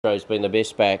Nitro's been the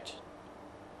best backed.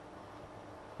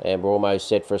 And we're almost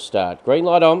set for a start. Green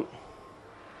light on.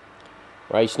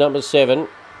 Race number 7.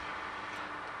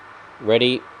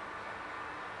 Ready.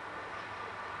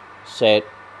 Set.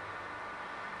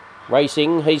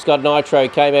 Racing, he's got Nitro,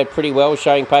 came out pretty well,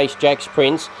 showing pace. Jack's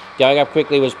Prince. Going up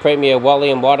quickly was Premier Wally,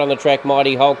 and wide on the track,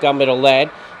 Mighty Hulk, Gunmetal Lad.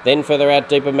 Then further out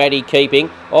deeper, Maddie Keeping.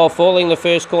 Oh, falling the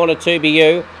first corner,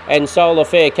 2BU and Solar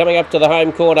Fair coming up to the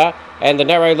home corner. And the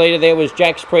narrow leader there was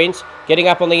Jack's Prince. Getting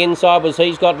up on the inside was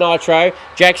He's Got Nitro.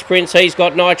 Jack's Prince, He's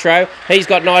Got Nitro. He's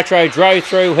Got Nitro, drove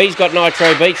through. He's Got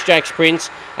Nitro, beats Jack's Prince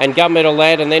and Gunmetal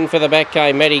Lad. And then for the back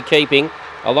came Maddie Keeping.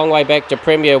 A long way back to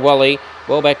Premier Wally.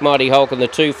 Well back Mighty Hulk, and the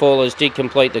two fallers did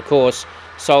complete the course.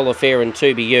 Solar Fair and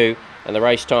 2BU, and the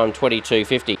race time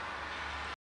 22.50.